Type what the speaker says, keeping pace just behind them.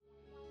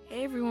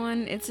Hey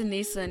everyone, it's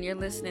Anissa and you're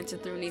listening to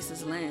Through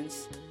Nisa's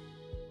Lens.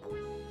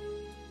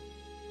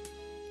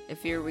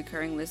 If you're a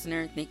recurring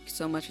listener, thank you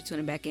so much for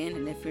tuning back in,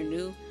 and if you're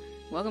new,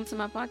 welcome to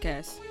my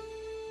podcast.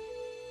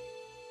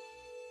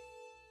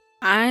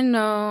 I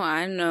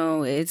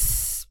know,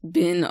 it's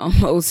been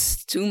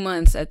almost 2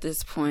 months at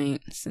this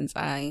point since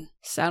I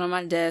sat on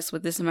my desk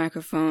with this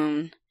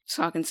microphone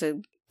talking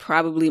to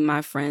probably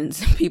my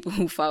friends and people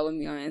who follow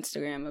me on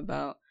Instagram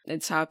about the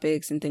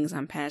topics and things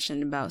I'm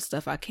passionate about,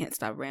 stuff I can't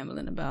stop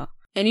rambling about.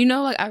 And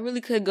I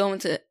really could go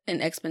into an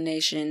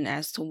explanation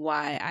as to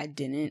why I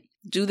didn't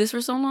do this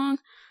for so long.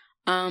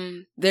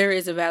 There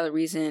is a valid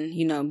reason.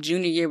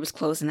 Junior year was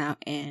closing out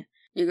and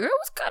your girl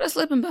was kind of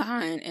slipping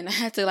behind, and I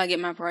had to get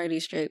my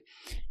priorities straight.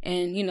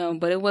 And,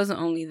 but it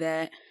wasn't only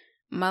that.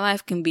 My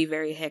life can be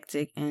very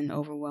hectic and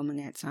overwhelming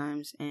at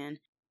times. And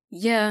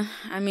yeah,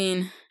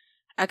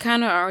 I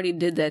kind of already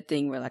did that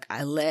thing where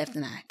I left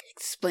and I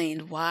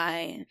explained why.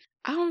 And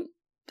I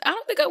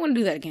don't think I want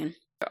to do that again.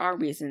 There are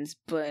reasons,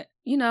 but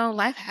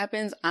life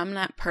happens. I'm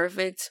not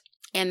perfect.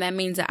 And that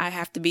means that I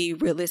have to be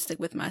realistic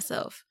with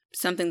myself.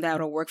 Something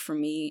that'll work for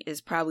me is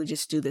probably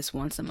just do this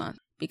once a month,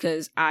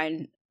 because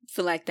I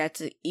feel like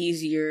that's an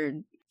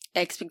easier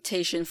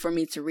expectation for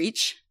me to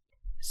reach.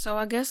 So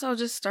I guess I'll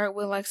just start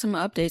with some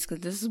updates, because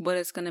this is what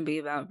it's going to be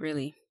about,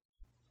 really.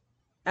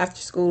 After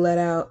school let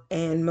out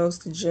and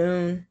most of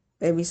June,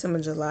 maybe some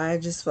of July, I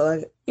just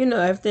felt like,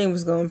 everything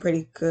was going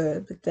pretty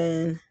good. But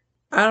then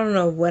I don't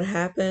know what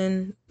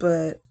happened,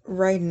 but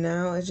right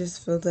now it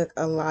just feels like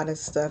a lot of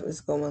stuff is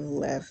going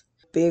left,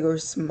 big or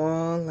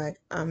small.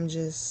 I'm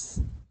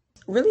just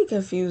really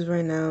confused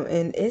right now,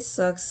 and it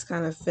sucks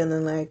kind of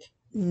feeling like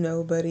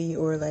nobody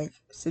or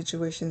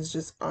situations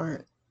just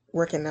aren't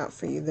working out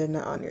for you. They're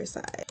not on your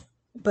side.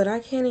 But I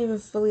can't even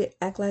fully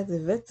act like the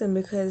victim,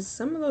 because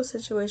some of those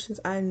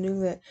situations I knew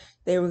that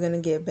they were going to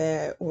get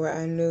bad, or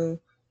I knew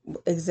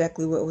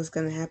exactly what was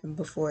going to happen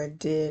before it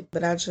did.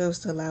 But I chose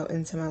to allow it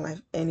into my life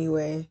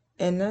anyway.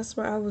 And that's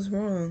where I was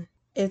wrong.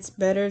 It's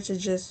better to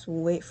just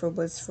wait for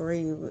what's for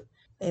you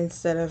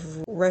instead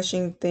of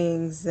rushing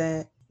things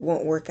that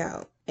won't work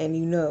out. And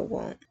it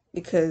won't,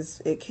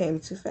 because it came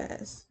too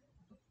fast.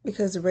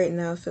 Because right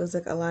now it feels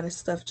like a lot of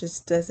stuff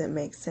just doesn't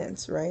make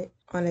sense, right?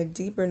 On a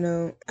deeper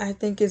note, I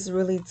think it's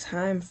really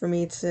time for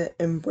me to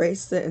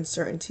embrace the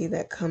uncertainty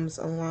that comes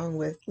along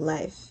with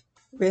life.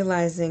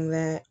 Realizing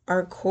that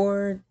our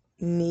core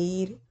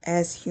need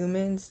as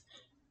humans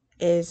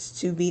is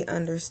to be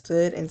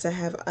understood and to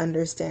have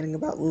understanding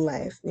about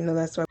life.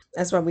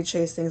 That's why we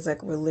chase things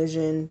like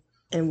religion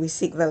and we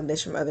seek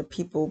validation from other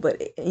people, but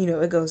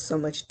it goes so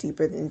much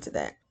deeper into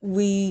that.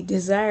 We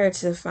desire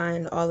to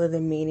find all of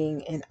the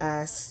meaning and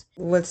ask,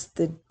 what's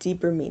the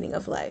deeper meaning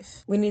of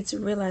life? We need to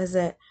realize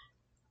that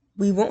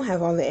we won't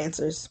have all the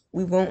answers.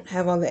 We won't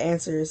have all the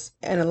answers,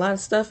 and a lot of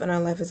stuff in our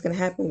life is going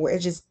to happen where it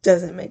just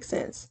doesn't make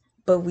sense.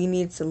 But we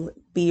need to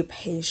be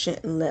patient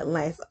and let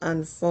life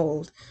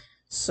unfold,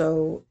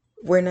 so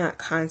we're not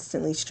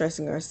constantly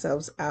stressing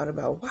ourselves out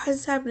about, why is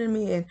this happening to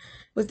me, and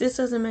but this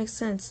doesn't make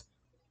sense.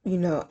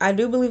 I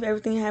do believe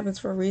everything happens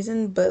for a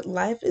reason, but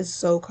life is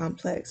so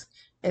complex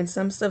and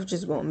some stuff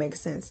just won't make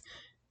sense.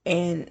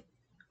 And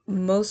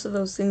most of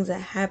those things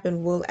that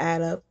happen will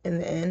add up in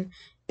the end,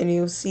 and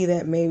you'll see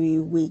that maybe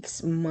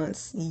weeks,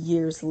 months,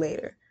 years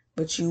later.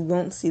 But you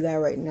won't see that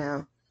right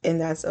now,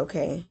 and that's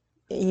okay.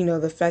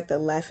 The fact that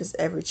life is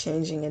ever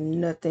changing and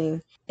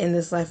nothing in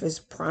this life is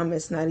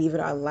promised, not even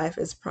our life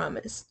is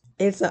promised.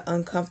 It's an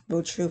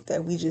uncomfortable truth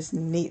that we just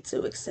need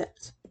to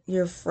accept.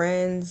 Your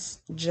friends,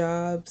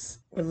 jobs,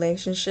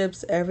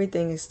 relationships,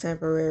 everything is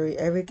temporary.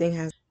 Everything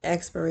has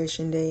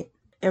expiration date.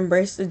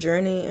 Embrace the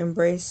journey,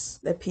 embrace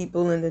the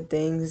people and the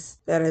things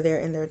that are there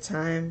in their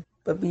time,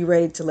 but be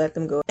ready to let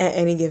them go at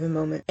any given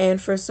moment.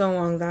 And for so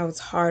long, that was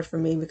hard for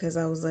me, because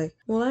I was like,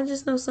 well, I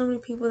just know so many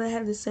people that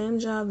had the same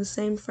job, the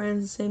same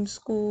friends, the same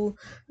school,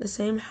 the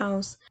same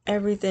house,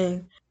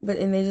 everything.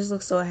 And they just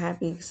look so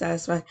happy,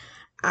 satisfied.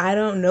 I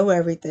don't know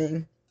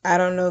everything. I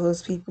don't know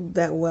those people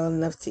that well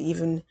enough to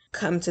even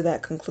come to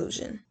that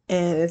conclusion.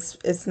 And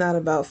it's not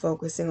about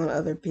focusing on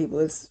other people.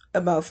 It's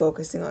about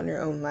focusing on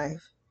your own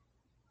life.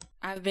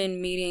 I've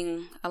been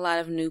meeting a lot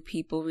of new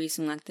people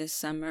recently, this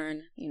summer,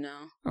 and,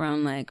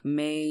 around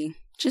May,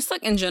 just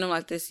in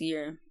general, this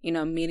year,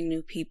 meeting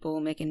new people,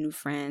 making new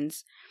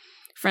friends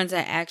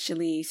that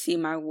actually see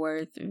my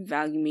worth,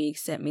 value me,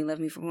 accept me,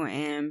 love me for who I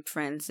am,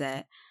 friends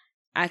that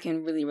I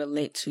can really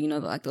relate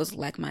to, those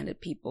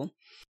like-minded people.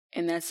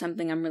 And that's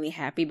something I'm really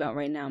happy about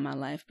right now in my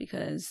life,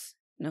 because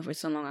for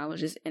so long I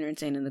was just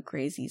entertaining the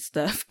crazy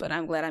stuff, but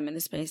I'm glad I'm in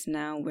a space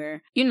now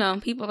where,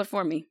 people are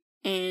for me.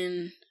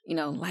 And,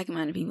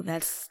 like-minded people,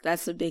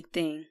 that's a big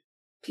thing.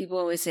 People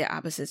always say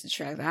opposites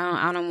attract.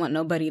 I don't want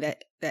nobody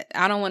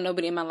I don't want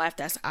nobody in my life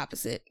that's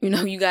opposite.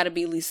 You got to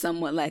be at least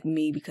somewhat like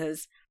me,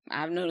 because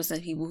I've noticed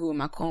that people who are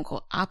my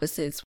quote-unquote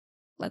opposites,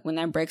 when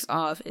that breaks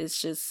off,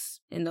 it's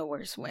just in the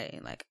worst way.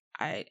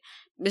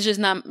 It's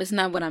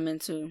not what I'm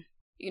into.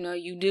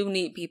 You do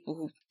need people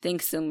who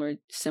think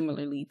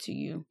similarly to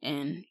you.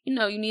 And,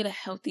 you need a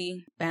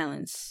healthy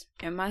balance.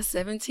 And my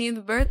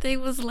 17th birthday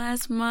was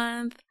last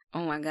month.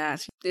 Oh my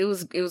gosh. It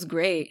was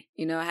great.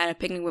 I had a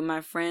picnic with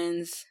my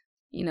friends.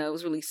 It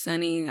was really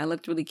sunny. I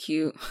looked really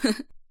cute.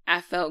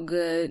 I felt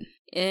good.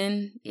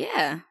 And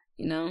yeah,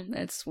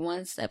 that's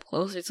one step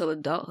closer to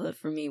adulthood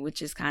for me,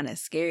 which is kind of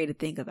scary to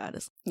think about.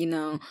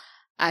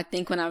 I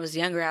think when I was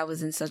younger, I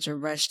was in such a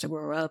rush to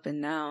grow up.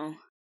 And now,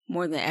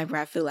 more than ever,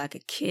 I feel like a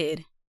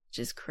kid.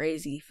 Just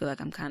crazy. I feel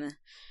like I'm kind of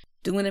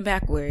doing it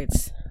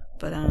backwards.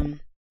 But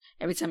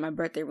every time my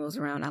birthday rolls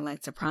around, I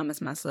like to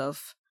promise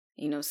myself,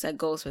 set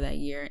goals for that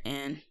year.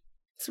 And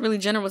it's a really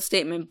general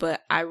statement,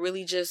 but I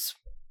really just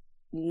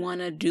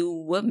want to do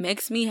what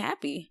makes me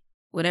happy,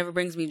 whatever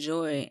brings me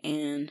joy.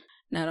 And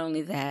not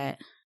only that,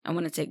 I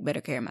want to take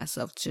better care of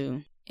myself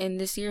too in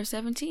this year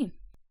 17.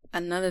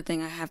 Another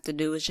thing I have to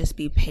do is just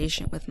be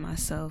patient with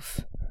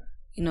myself.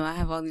 I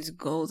have all these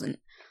goals and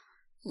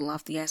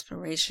lofty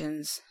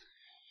aspirations,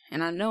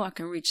 and I know I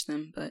can reach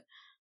them, but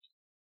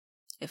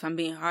if I'm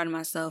being hard on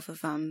myself,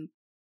 if I'm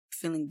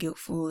feeling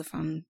guiltful, if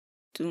I'm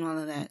doing all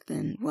of that,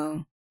 then,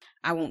 well,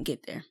 I won't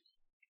get there.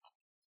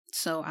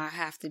 So I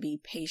have to be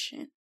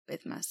patient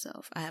with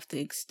myself. I have to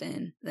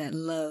extend that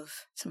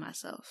love to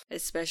myself,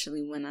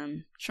 especially when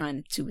I'm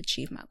trying to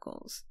achieve my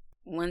goals.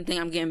 One thing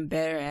I'm getting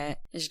better at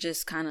is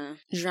just kind of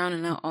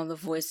drowning out all the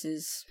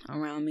voices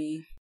around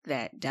me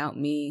that doubt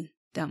me,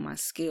 doubt my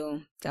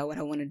skill, doubt what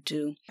I want to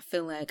do. I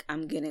feel like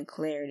I'm getting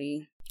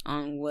clarity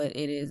on what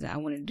it is that I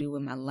want to do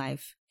with my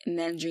life. And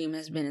that dream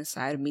has been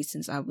inside of me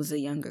since I was a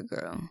younger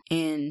girl.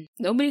 And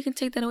nobody can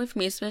take that away from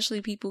me,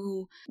 especially people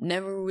who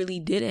never really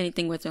did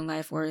anything with their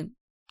life or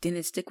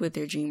didn't stick with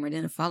their dream or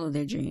didn't follow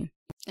their dream.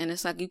 And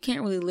it's like you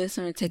can't really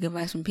listen or take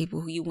advice from people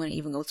who you wouldn't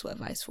even go to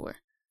advice for.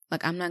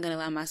 Like, I'm not going to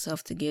allow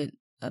myself to get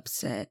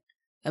upset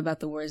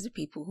about the words of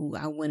people who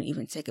I wouldn't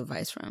even take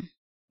advice from.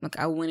 Like,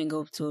 I wouldn't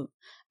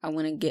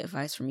get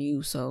advice from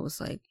you. So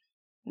it's like,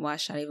 why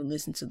should I even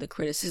listen to the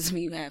criticism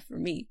you have for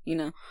me?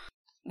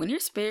 When your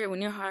spirit,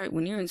 when your heart,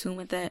 when you're in tune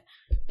with that,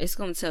 it's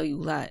going to tell you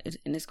a lot.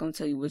 And it's going to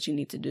tell you what you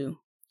need to do.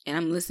 And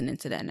I'm listening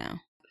to that now.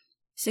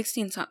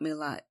 16 taught me a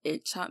lot.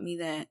 It taught me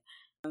that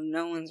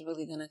no one's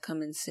really going to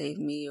come and save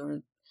me,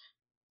 or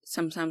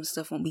sometimes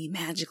stuff won't be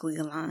magically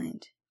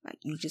aligned. Like,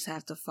 you just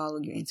have to follow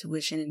your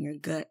intuition and your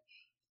gut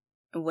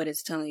and what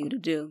it's telling you to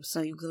do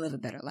so you can live a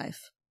better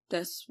life.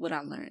 That's what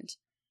I learned.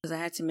 Because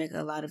I had to make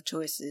a lot of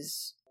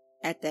choices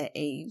at that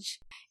age.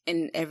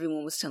 And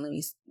everyone was telling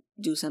me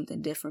do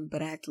something different.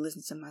 But I had to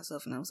listen to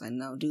myself. And I was like,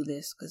 no, do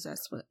this. Because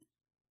that's what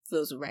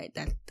feels right.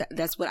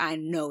 That's what I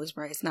know is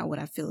right. It's not what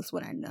I feel. It's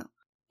what I know.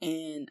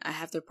 And I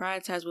have to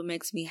prioritize what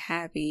makes me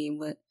happy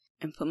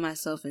and put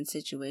myself in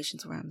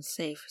situations where I'm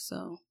safe.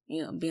 So,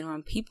 being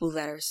around people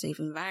that are safe,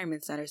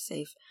 environments that are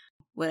safe,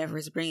 whatever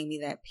is bringing me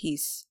that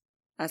peace,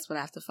 that's what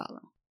I have to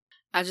follow.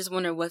 I just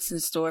wonder what's in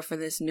store for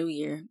this new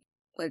year,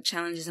 what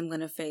challenges I'm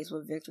going to face,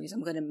 what victories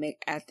I'm going to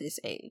make at this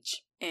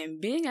age.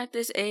 And being at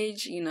this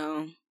age,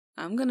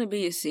 I'm going to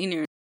be a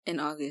senior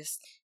in August.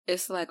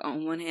 It's like,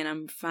 on one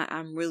hand,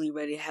 I'm really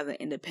ready to have an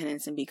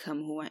independence and become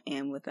who I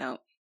am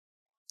without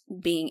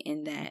being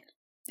in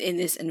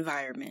this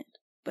environment.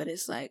 But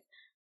it's like,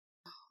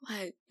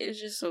 it's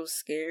just so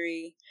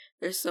scary.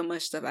 There's so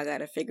much stuff I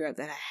gotta figure out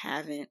that I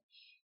haven't.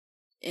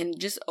 And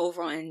just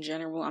overall, in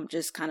general, I'm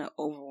just kind of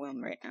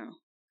overwhelmed right now.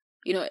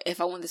 If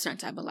I want a certain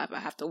type of life, I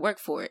have to work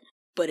for it.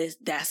 But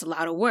that's a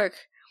lot of work.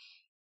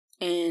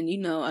 And,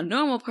 a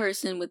normal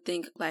person would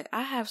think, like,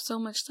 I have so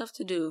much stuff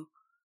to do.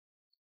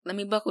 Let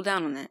me buckle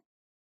down on that.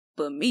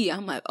 But me,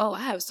 I'm like, oh,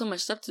 I have so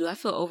much stuff to do. I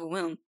feel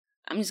overwhelmed.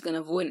 I'm just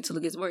gonna avoid it until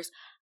it gets worse.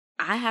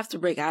 I have to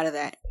break out of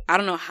that. I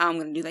don't know how I'm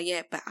gonna do that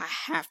yet, but I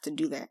have to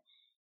do that.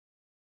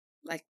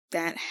 Like,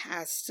 that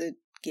has to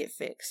get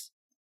fixed.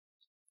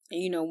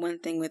 And one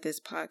thing with this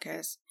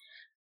podcast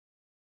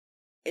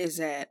is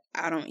that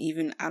I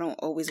don't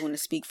always want to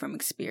speak from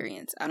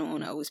experience. I don't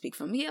want to always speak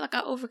from,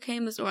 I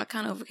overcame this, or I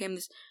kind of overcame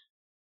this.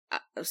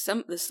 The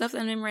stuff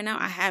that I'm in right now,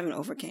 I haven't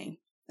overcame.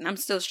 And I'm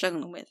still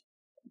struggling with.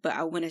 But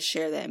I want to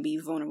share that and be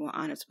vulnerable and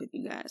honest with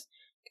you guys.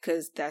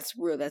 Because that's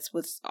real. That's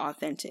what's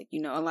authentic.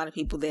 A lot of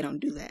people, they don't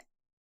do that.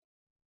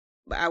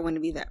 But I want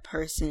to be that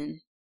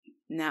person.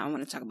 Now I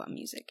want to talk about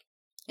music.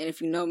 And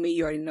if you know me,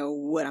 you already know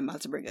what I'm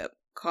about to bring up.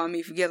 Call Me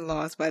If You Get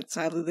Lost by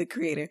Tyler, the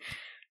Creator.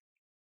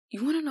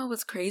 You want to know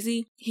what's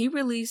crazy? He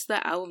released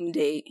the album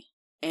date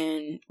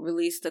and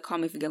released the Call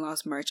Me If You Get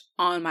Lost merch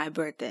on my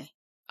birthday.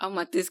 I'm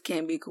like, this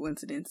can't be a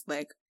coincidence.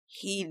 Like,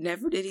 he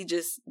never did. He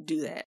just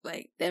do that.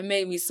 Like, that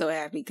made me so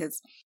happy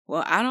because,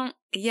 well, I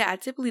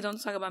typically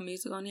don't talk about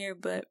music on here,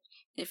 but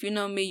if you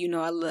know me, you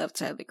know I love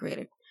Tyler, the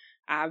Creator.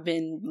 I've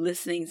been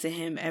listening to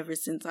him ever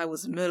since I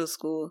was in middle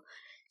school.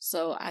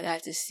 So I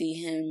got to see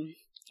him,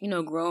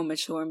 grow and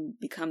mature and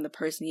become the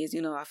person he is.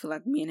 I feel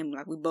like me and him,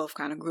 we both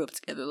kind of grew up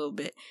together a little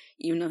bit,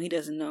 even though he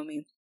doesn't know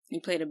me. He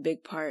played a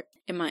big part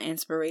in my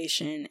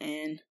inspiration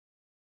and,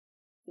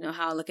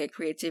 how I look at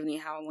creativity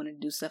and how I want to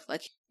do stuff.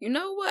 Like, you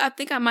know what? I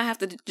think I might have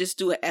to just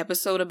do an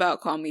episode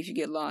about Call Me If You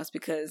Get Lost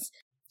because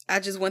I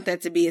just want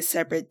that to be a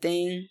separate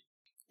thing.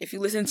 If you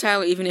listen to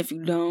Tyler, even if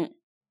you don't,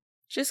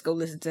 just go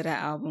listen to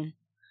that album.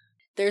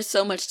 There's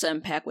so much to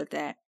unpack with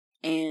that.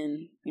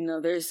 And,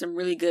 there's some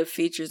really good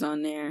features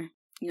on there.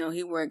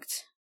 He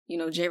worked,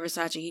 Jay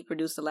Versace, he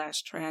produced the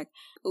last track.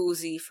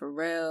 Uzi,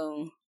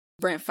 Pharrell,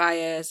 Brent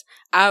Faiyaz.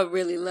 I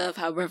really love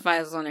how Brent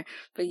Faiyaz is on there.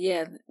 But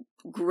yeah,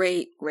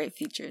 great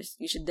features.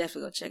 You should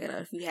definitely go check it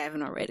out if you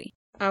haven't already.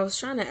 I was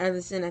trying to add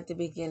this in at the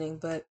beginning,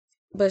 but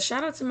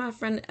shout out to my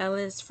friend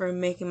Ellis for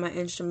making my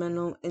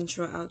instrumental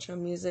intro outro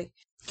music.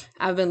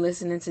 I've been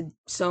listening to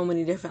so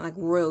many different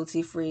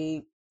royalty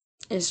free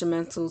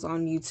instrumentals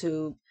on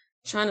YouTube,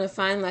 trying to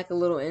find a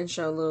little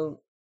intro,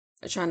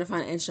 trying to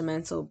find an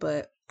instrumental,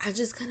 but I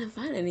just couldn't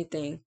find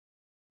anything.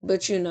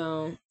 But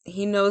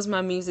he knows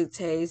my music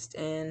taste,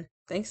 and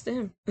thanks to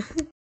him.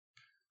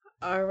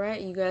 All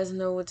right, you guys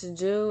know what to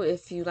do.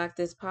 If you like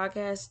this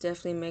podcast,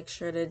 definitely make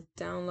sure to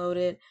download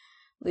it.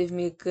 Leave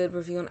me a good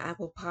review on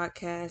Apple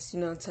Podcasts.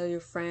 Tell your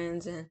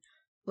friends and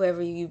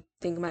whoever you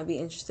think might be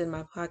interested in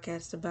my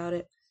podcast about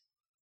it.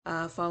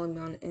 Follow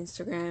me on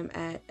Instagram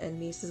at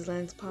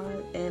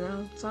Anice'sLensPod, and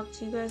I'll talk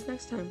to you guys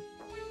next time.